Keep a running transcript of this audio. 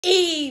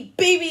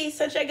Baby,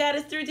 Sunshine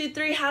Goddess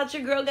 323. How's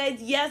your girl,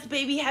 guys? Yes,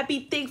 baby.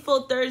 Happy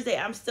Thankful Thursday.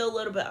 I'm still a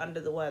little bit under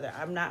the weather.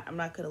 I'm not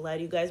gonna lie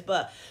to you guys,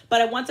 but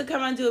I want to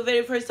come on and do a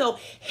video first. So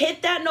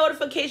hit that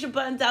notification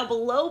button down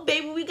below,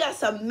 baby. We got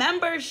some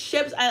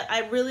memberships.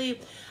 I really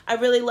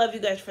love you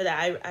guys for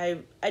that.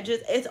 I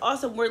just, it's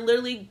awesome. We're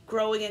literally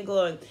growing and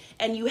glowing,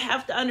 and you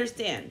have to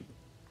understand.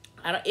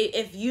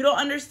 If you don't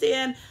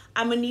understand,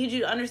 I'm gonna need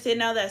you to understand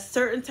now that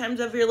certain times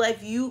of your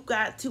life you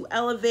got to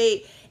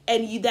elevate,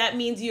 and that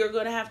means you're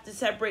gonna have to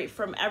separate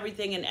from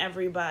everything and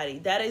everybody.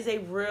 That is a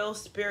real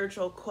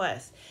spiritual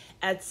quest.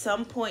 At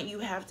some point you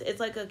have to, it's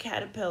like a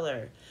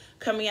caterpillar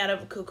coming out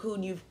of a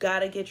cocoon. You've got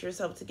to get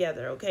yourself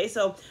together, okay?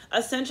 So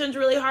ascension's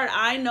really hard.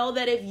 I know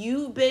that if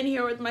you've been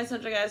here with my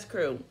Sunshine Guys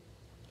crew,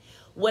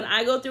 when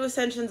I go through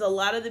ascensions, a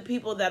lot of the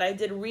people that I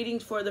did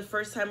readings for the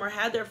first time or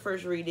had their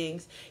first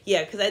readings,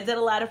 because I did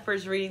a lot of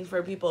first readings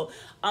for people,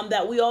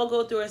 that we all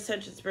go through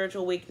ascension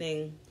spiritual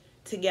awakening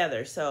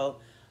together. So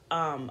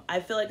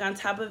I feel like on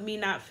top of me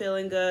not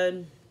feeling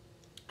good,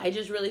 I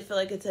just really feel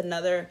like it's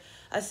another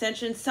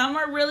ascension. Some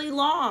are really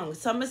long.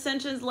 Some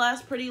ascensions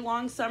last pretty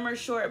long. Some are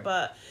short,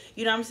 but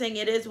you know what I'm saying?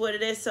 It is what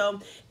it is. So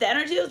the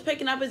energy I was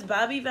picking up is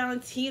Bobby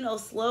Valentino,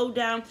 slow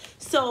down.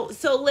 So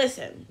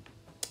listen.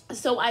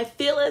 So I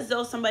feel as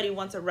though somebody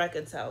wants to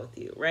reconcile with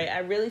you, right? I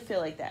really feel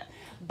like that.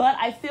 But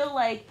I feel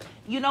like,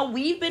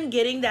 we've been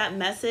getting that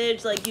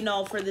message, like,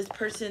 for this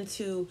person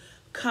to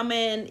come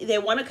in. They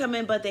want to come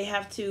in, but they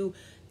have to.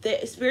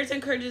 The spirits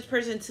encourage this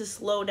person to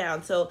slow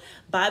down. So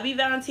Bobby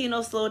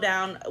Valentino, slow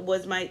down,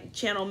 was my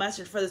channel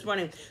message for this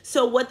morning.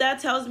 So what that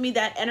tells me,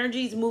 that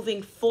energy is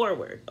moving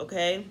forward,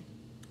 okay?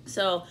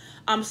 So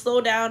slow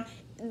down.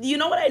 You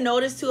know what I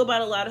noticed too about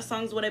a lot of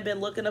songs when I've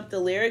been looking up the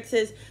lyrics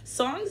is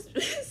songs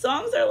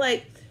are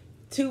like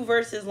 2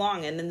 verses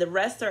long, and then the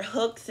rest are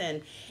hooks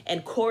and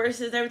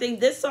choruses and everything.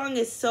 This song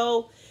is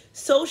so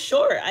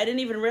short. I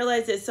didn't even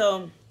realize it.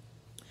 So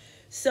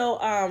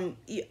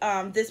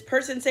this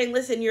person saying,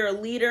 listen, you're a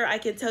leader. I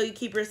can tell you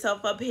keep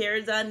yourself up, hair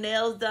done,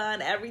 nails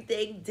done,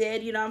 everything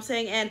did, you know what I'm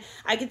saying? And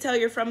I can tell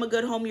you're from a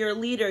good home. You're a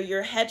leader.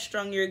 You're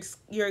headstrong.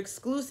 You're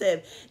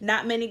exclusive.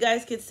 Not many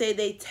guys could say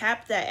they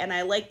tap that, and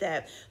I like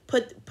that.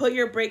 Put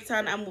your brakes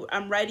on.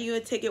 I'm writing you a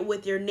ticket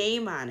with your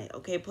name on it,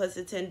 okay, plus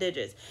the 10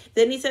 digits.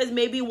 Then he says,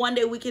 maybe one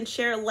day we can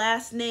share a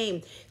last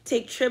name.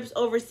 Take trips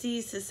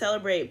overseas to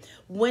celebrate.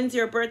 When's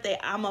your birthday?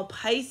 I'm a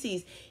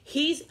Pisces.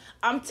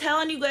 I'm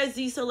telling you guys,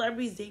 these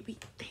celebrities, they be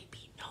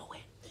know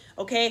it,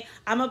 okay?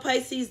 I'm a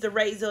Pisces, the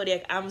right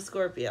zodiac. I'm a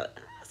Scorpio,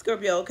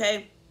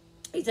 okay?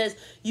 He says,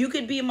 you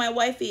could be my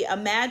wifey.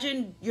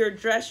 Imagine you're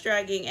dress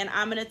dragging and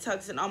I'm in a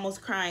tux and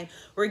almost crying.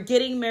 We're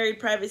getting married,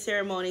 private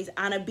ceremonies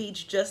on a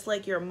beach just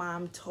like your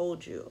mom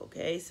told you,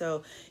 okay?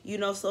 So,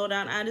 slow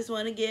down. I just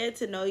want to get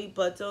to know you,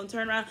 but don't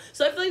turn around.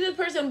 So I feel like this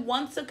person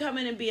wants to come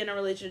in and be in a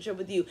relationship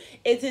with you.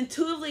 It's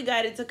intuitively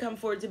guided to come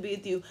forward to be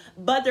with you,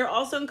 but they're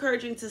also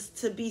encouraging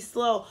to be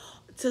slow,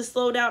 to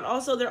slow down.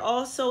 Also, they're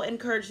also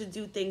encouraged to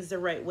do things the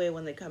right way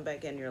when they come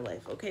back in your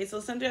life, okay? So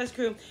sometimes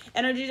crew,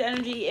 energy to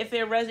energy. If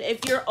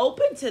you're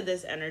open to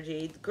this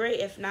energy, great.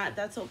 If not,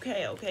 that's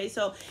okay, okay?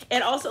 So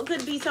it also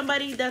could be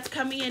somebody that's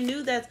coming in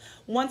new that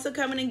wants to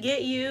come in and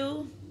get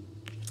you.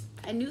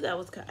 I knew that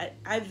was,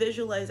 I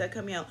visualized that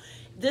coming out.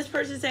 This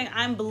person saying,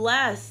 I'm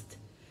blessed.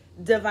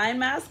 Divine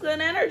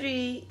masculine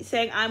energy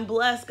saying, I'm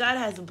blessed. God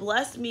has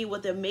blessed me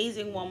with an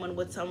amazing woman,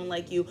 with someone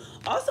like you.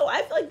 Also,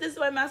 I feel like this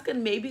divine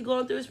masculine may be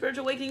going through a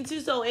spiritual awakening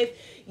too. So if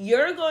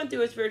you're going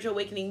through a spiritual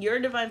awakening, your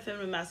divine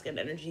feminine masculine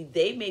energy,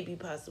 they may be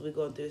possibly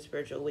going through a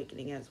spiritual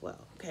awakening as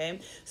well, okay?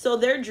 So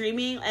they're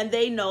dreaming and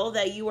they know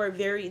that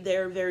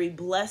they're very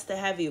blessed to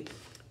have you.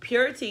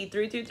 Purity,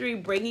 333,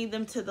 bringing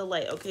them to the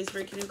light. Okay,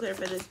 so can you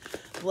clarify this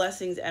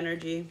blessings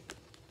energy?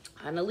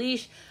 On a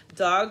leash,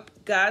 dog,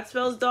 God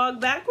spells dog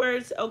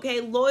backwards,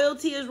 okay?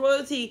 Loyalty is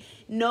royalty.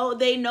 No,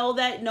 they know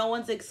that no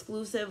one's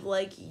exclusive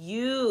like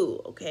you,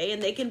 okay?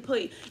 And they can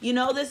put,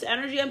 this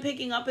energy I'm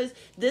picking up is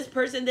this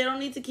person, they don't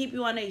need to keep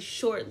you on a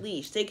short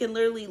leash. They can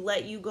literally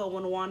let you go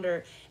and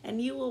wander, and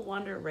you will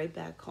wander right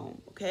back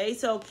home, okay?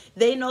 So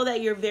they know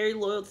that you're very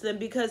loyal to them,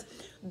 because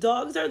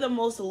dogs are the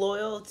most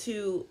loyal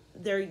to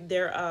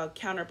their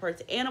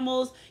counterparts,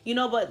 animals,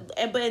 but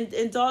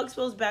dog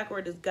spells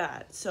backward is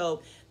God.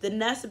 So the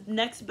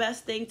next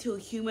best thing to a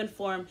human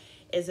form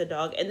is a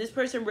dog. And this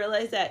person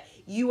realized that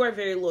you are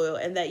very loyal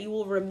and that you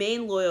will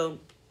remain loyal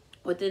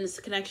within this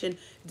connection,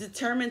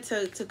 determined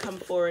to come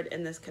forward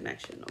in this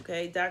connection,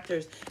 okay?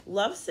 Doctors,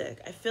 lovesick.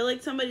 I feel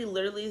like somebody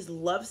literally is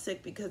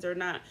lovesick because they're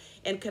not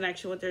in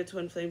connection with their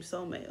twin flame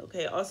soulmate,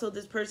 okay? Also,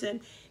 this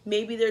person,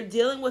 maybe they're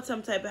dealing with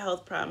some type of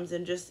health problems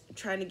and just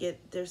trying to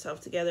get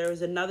themselves together. It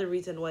was another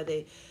reason why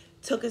they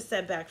took a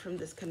step back from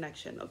this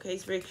connection, okay?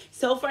 It's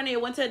so funny. I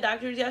went to a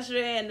doctor's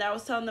yesterday and I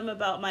was telling them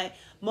about my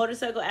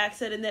motorcycle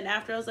accident, and then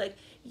after I was like,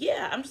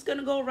 yeah, I'm just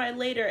gonna go ride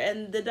later,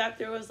 and the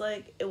doctor was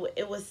like,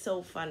 it was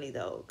so funny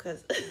though,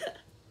 because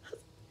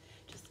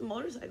just a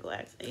motorcycle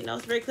accident,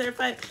 it's very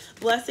clarified.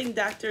 Blessing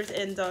doctors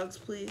and dogs,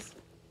 please.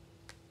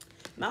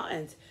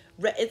 Mountains.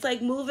 It's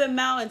like Moving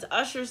Mountains,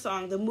 Usher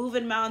song, the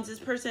Moving Mountains. This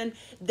person,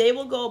 they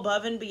will go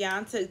above and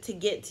beyond to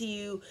get to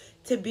you,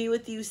 to be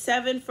with you.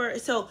 3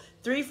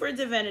 for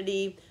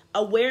divinity,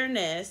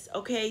 awareness,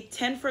 okay?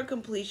 10 for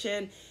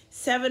completion,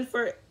 7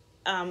 for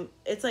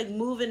it's like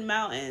moving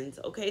mountains,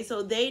 okay?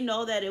 So they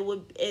know that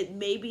it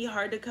may be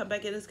hard to come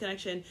back in this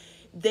connection.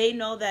 They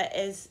know that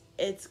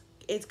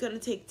it's gonna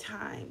take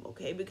time,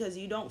 okay? Because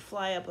you don't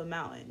fly up a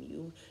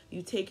mountain.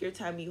 You take your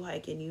time, you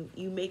hike, and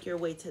you make your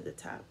way to the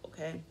top,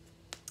 okay?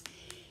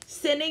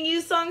 Sending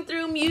you song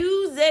through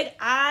music.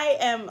 I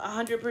am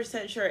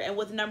 100% sure. And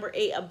with number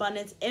 8,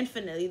 abundance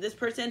infinitely. This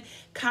person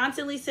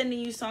constantly sending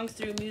you songs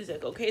through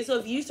music. Okay, so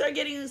if you start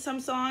getting some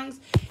songs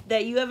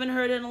that you haven't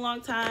heard in a long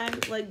time,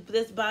 like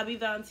this Bobby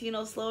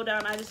Valentino, Slow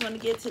Down, I just want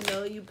to get to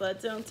know you,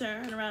 but don't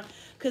turn around,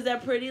 because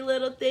that pretty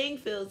little thing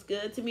feels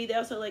good to me. They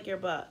also like your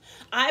butt.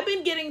 I've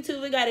been getting to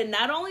the guy, and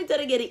not only did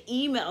I get an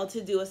email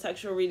to do a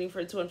sexual reading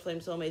for Twin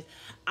Flame Soulmates,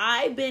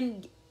 I've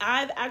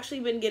actually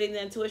been getting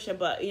the intuition,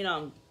 but you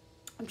know,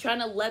 I'm trying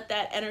to let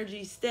that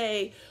energy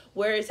stay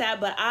where it's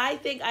at. But I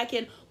think I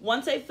can,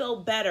 once I feel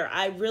better,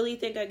 I really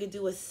think I could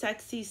do a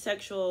sexy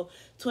sexual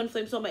twin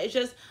flame soulmate. It's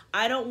just,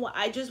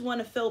 I just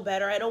want to feel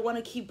better. I don't want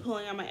to keep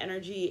pulling on my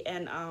energy.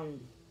 And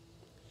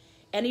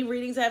any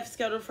readings I have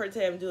scheduled for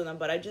today, I'm doing them.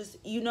 But I just,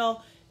 you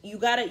know, you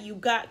got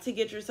to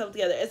get yourself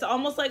together. It's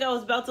almost like I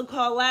was about to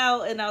call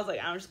out and I was like,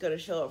 I'm just going to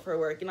show up for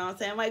work. You know what I'm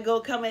saying? I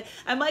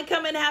might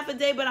come in half a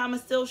day, but I'm going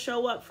to still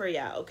show up for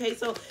y'all. Okay,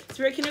 so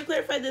Spirit, can you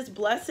clarify this?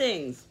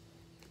 Blessings.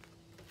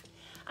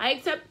 I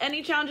accept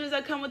any challenges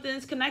that come within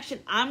this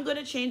connection. I'm going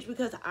to change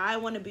because I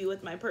want to be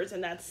with my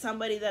person. That's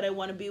somebody that I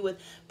want to be with.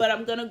 But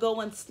I'm going to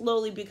go in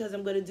slowly because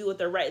I'm going to do it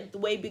the right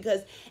way.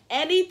 Because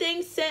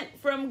anything sent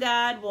from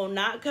God will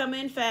not come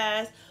in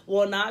fast,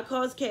 will not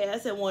cause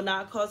chaos, and will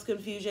not cause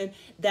confusion.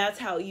 That's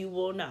how you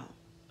will know.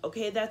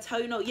 Okay, that's how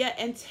you know. Yeah,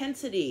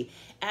 intensity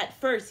at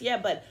first.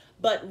 Yeah,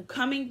 but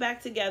coming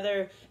back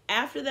together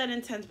after that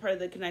intense part of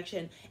the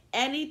connection,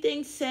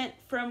 anything sent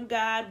from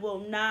God will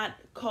not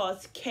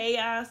cause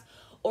chaos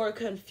or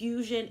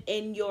confusion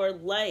in your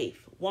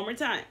life. One more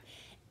time.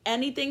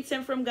 Anything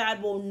sent from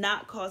God will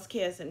not cause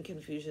chaos and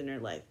confusion in your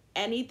life.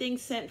 Anything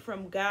sent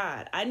from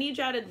God. I need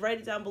y'all to write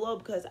it down below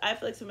because I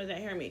feel like somebody's not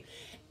hearing me.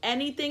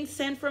 Anything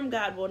sent from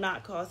God will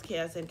not cause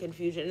chaos and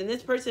confusion. And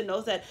this person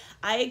knows that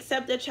I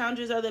accept that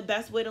challenges are the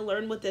best way to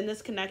learn within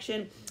this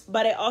connection.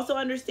 But I also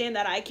understand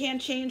that I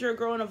can't change or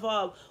grow and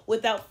evolve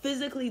without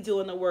physically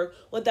doing the work,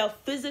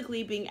 without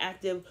physically being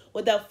active,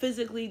 without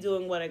physically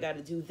doing what I got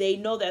to do. They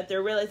know that.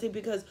 They're realizing,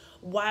 because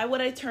why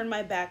would I turn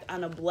my back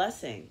on a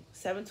blessing?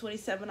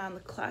 7:27 on the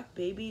clock,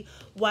 baby.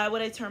 Why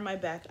would I turn my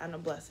back on a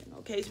blessing?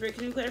 Okay, so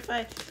can you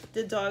clarify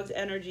the dog's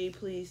energy,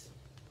 please?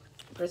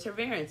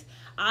 Perseverance.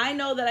 I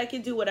know that I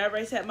can do whatever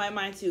I set my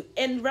mind to.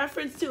 In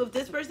reference to, if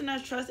this person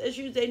has trust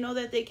issues, they know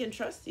that they can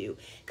trust you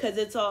because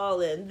it's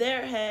all in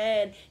their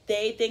head.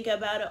 They think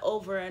about it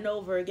over and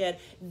over again.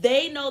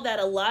 They know that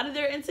a lot of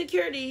their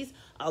insecurities,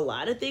 a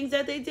lot of things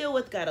that they deal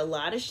with, got a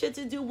lot of shit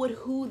to do with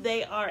who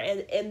they are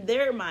and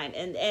their mind.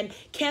 And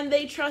can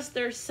they trust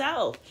their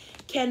self?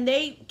 Can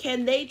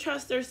they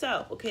trust their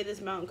self? Okay,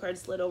 this mountain card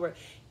slid over.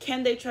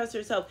 Can they trust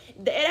themselves?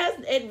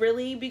 It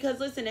really, because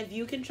listen, if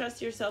you can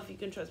trust yourself, you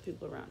can trust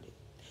people around you.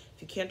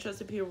 If you can't trust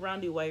the people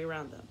around you, why are you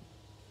around them?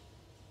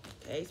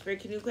 Okay, Spirit,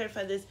 can you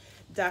clarify this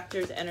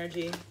doctor's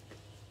energy?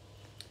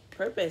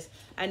 Purpose.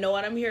 I know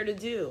what I'm here to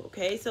do.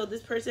 Okay, so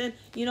this person,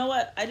 you know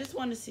what? I just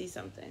want to see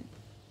something.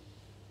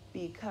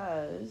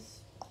 Because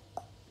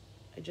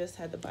I just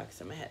had the box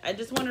in my head. I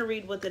just want to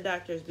read what the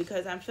doctors,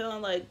 because I'm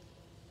feeling like,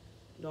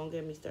 don't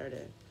get me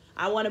started.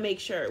 I want to make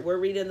sure. We're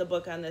reading the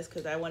book on this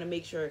because I want to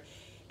make sure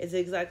it's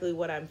exactly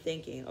what I'm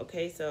thinking.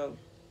 Okay, so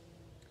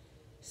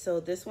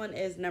this one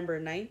is number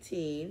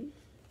 19.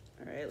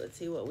 All right, let's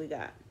see what we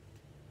got.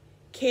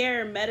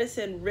 Care,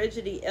 medicine,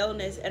 rigidity,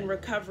 illness, and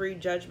recovery,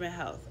 judgment,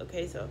 health.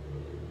 Okay, so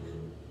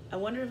I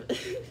wonder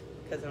if,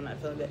 because I'm not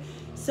feeling good.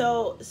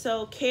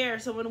 So care,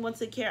 someone wants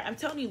to care. I'm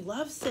telling you,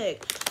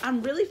 lovesick.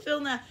 I'm really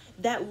feeling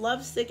that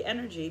lovesick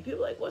energy.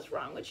 People are like, what's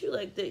wrong with you?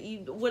 Like,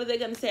 what are they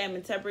going to say? I'm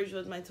in separation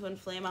with my twin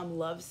flame. I'm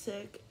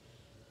lovesick.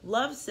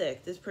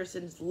 Lovesick. This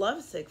person's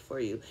lovesick for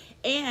you.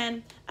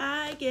 And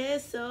I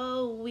get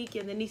so weak.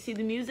 And then you see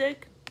the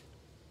music?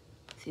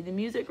 See the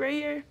music right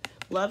here?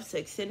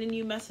 Lovesick. Sending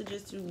you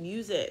messages through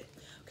music.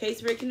 Okay,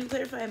 Spirit, can you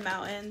clarify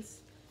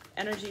mountains?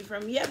 Energy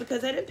from, yeah,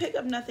 because I didn't pick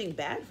up nothing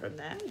bad from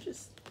that. I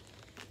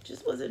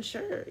just wasn't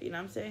sure. You know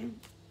what I'm saying?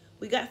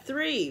 We got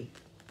 3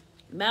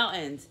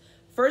 mountains.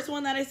 First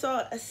one that I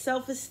saw,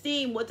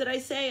 self-esteem. What did I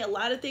say? A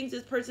lot of things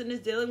this person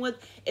is dealing with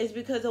is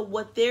because of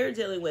what they're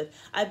dealing with.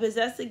 I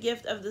possess the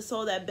gift of the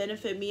soul that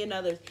benefit me and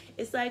others.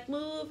 It's like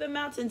moving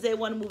mountains. They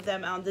want to move that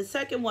mountain. The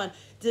second one,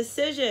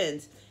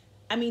 decisions.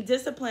 I mean,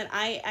 discipline.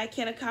 I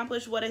can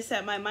accomplish what I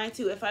set my mind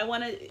to. If I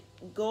want to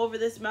go over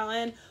this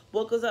mountain,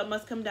 what goes up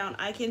must come down.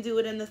 I can do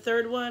it. In the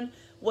third one,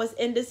 was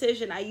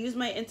indecision. I use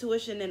my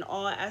intuition in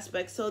all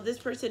aspects. So this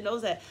person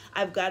knows that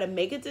I've got to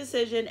make a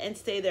decision and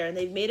stay there. And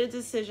they've made a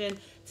decision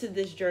to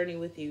this journey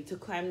with you, to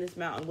climb this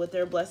mountain with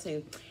their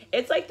blessing.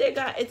 It's like they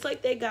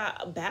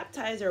got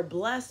baptized or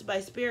blessed by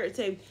spirit,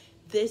 saying,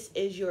 this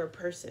is your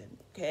person,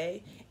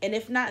 okay? And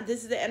if not,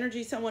 this is the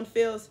energy someone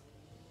feels,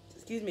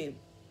 excuse me,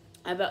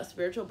 about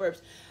spiritual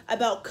burps,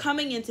 about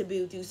coming in to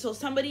be with you. So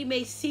somebody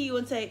may see you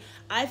and say,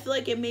 I feel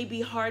like it may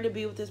be hard to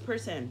be with this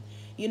person.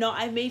 You know,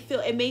 it may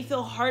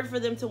feel hard for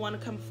them to want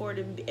to come forward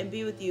and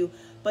be with you,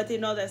 but they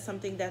know that's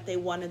something that they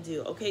want to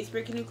do. Okay,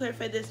 Spirit, can you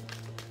clarify this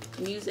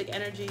music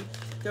energy,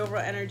 the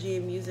overall energy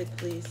and music,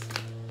 please?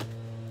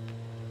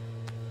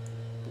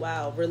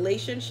 Wow,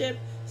 relationship,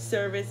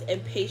 service,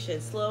 and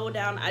patience. Slow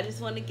down. I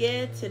just want to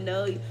get to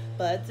know you,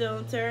 but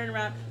don't turn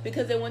around,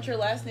 because they want your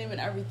last name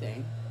and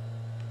everything.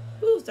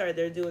 Ooh, sorry,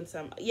 they're doing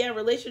some. Yeah,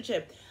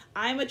 relationship.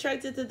 I'm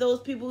attracted to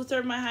those people who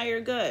serve my higher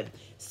good.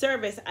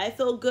 Service. I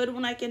feel good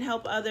when I can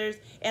help others,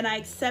 and I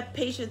accept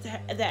patience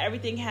that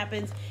everything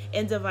happens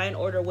in divine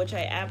order, which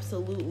I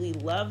absolutely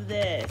love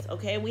this.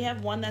 Okay, we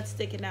have one that's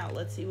sticking out.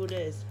 Let's see what it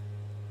is.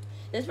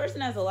 This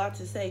person has a lot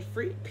to say.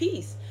 Free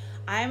peace.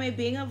 I am a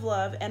being of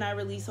love, and I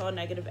release all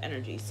negative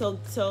energy.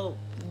 So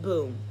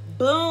boom.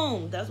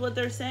 Boom. That's what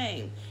they're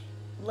saying.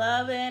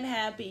 Love and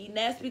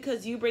happiness,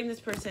 because you bring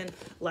this person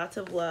lots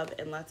of love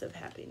and lots of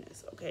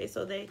happiness. Okay,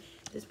 so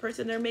this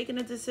person, they're making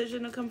a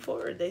decision to come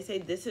forward. They say,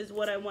 this is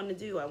what I want to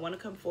do. I want to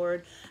come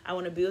forward. I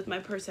want to be with my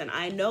person.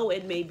 I know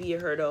it may be a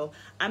hurdle.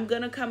 I'm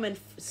going to come in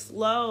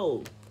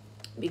slow,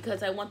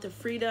 because I want the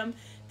freedom,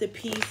 the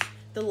peace,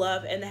 the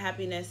love, and the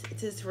happiness.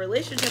 It's this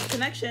relationship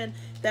connection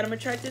that I'm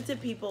attracted to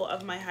people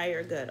of my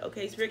higher good.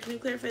 Okay, Spirit, can you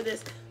clarify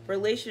this?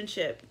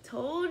 Relationship.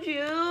 Told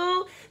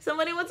you.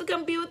 Somebody wants to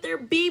come be with their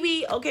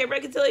BB. Okay,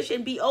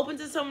 reconciliation. Be open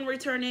to someone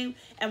returning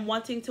and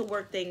wanting to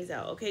work things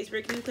out. Okay,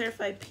 Spirit, can you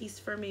clarify peace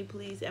for me,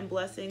 please, and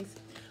blessings?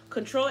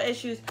 Control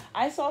issues.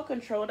 I saw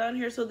control down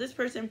here. So this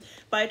person,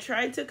 by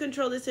trying to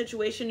control the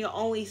situation, you'll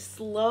only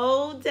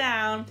slow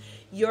down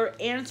your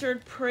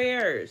answered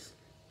prayers.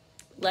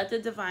 Let the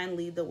divine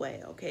lead the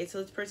way, okay? So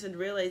this person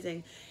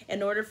realizing,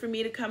 in order for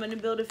me to come in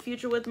and build a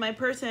future with my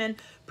person,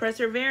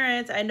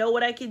 perseverance, I know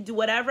what I can do.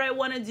 Whatever I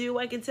want to do,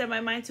 I can set my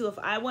mind to. If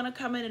I want to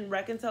come in and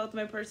reconcile with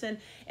my person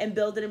and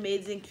build an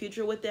amazing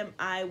future with them,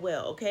 I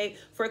will, okay?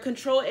 For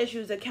control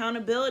issues,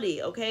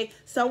 accountability, okay?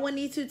 Someone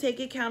needs to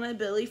take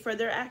accountability for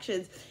their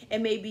actions.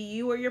 And maybe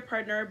you or your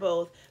partner or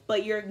both,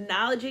 but you're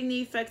acknowledging the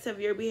effects of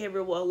your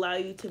behavior will allow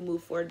you to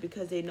move forward,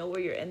 because they know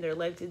where you're in their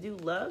life to do.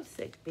 Love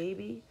sick,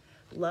 baby.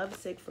 Love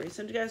sick for you.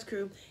 So you guys,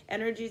 crew,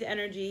 energy is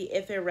energy.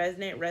 If it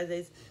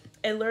resonates.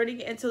 And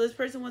learning until this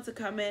person wants to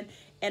come in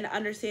and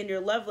understand your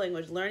love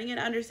language. Learning and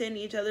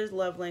understanding each other's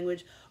love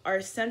language are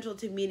essential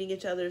to meeting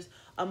each other's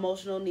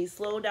emotional needs.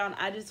 Slow down.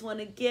 I just want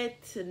to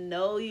get to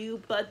know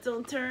you, but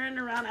don't turn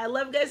around. I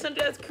love guys. So you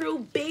guys, crew,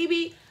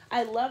 baby.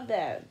 I love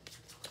that.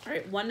 All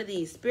right, one of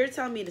these. Spirit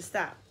telling me to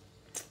stop.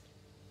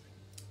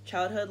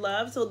 Childhood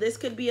love. So this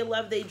could be a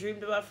love they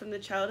dreamed about from the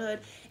childhood,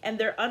 and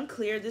they're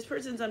unclear. This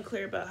person's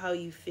unclear about how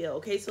you feel.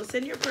 Okay, so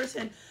send your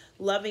person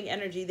loving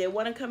energy. They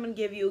want to come and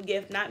give you a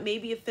gift, not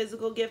maybe a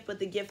physical gift, but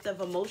the gift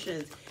of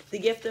emotions, the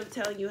gift of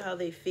telling you how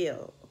they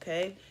feel.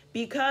 Okay,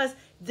 because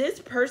this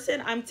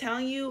person, I'm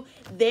telling you,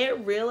 they're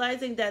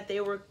realizing that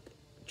they were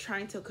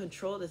trying to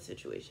control the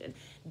situation.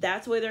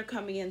 That's why they're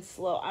coming in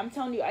slow. I'm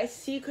telling you, I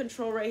see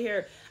control right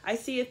here. I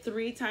see it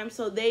 3 times.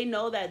 So they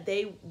know that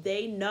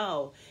they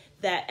know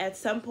that at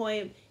some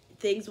point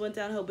things went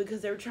downhill, because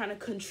they were trying to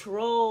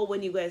control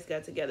when you guys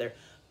got together,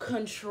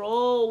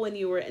 control when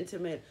you were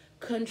intimate,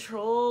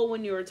 control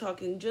when you were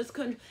talking.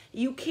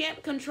 You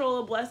can't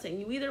control a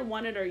blessing. You either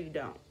want it or you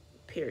don't,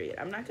 period.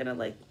 I'm not gonna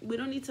we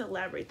don't need to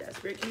elaborate that.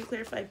 Spirit, can you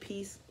clarify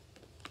peace?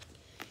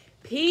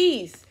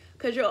 Peace,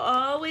 because you'll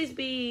always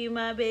be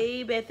my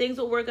baby. Things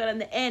will work out in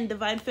the end.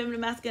 Divine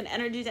feminine masculine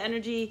energy to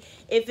energy.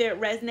 If it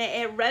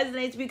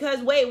resonates, because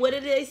wait, what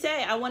did they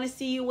say? I want to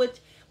see you with.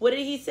 What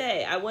did he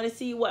say? I want to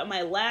see what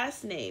my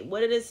last name.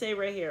 What did it say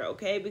right here?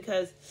 Okay,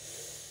 because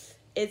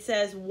it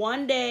says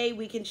one day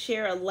we can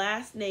share a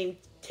last name,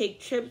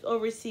 take trips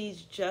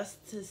overseas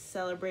just to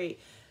celebrate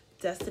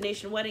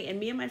destination wedding. And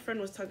me and my friend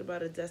was talking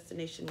about a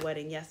destination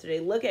wedding yesterday.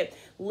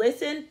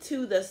 Listen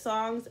to the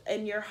songs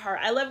in your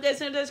heart. I love guys.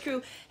 This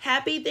crew.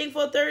 Happy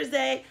Thankful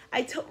Thursday.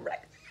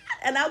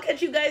 And I'll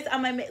catch you guys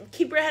on my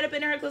keep your head up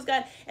in a heart close,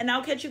 God. And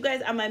I'll catch you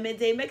guys on my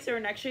midday mixer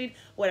or next read,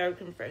 whatever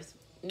comes first.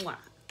 Mwah.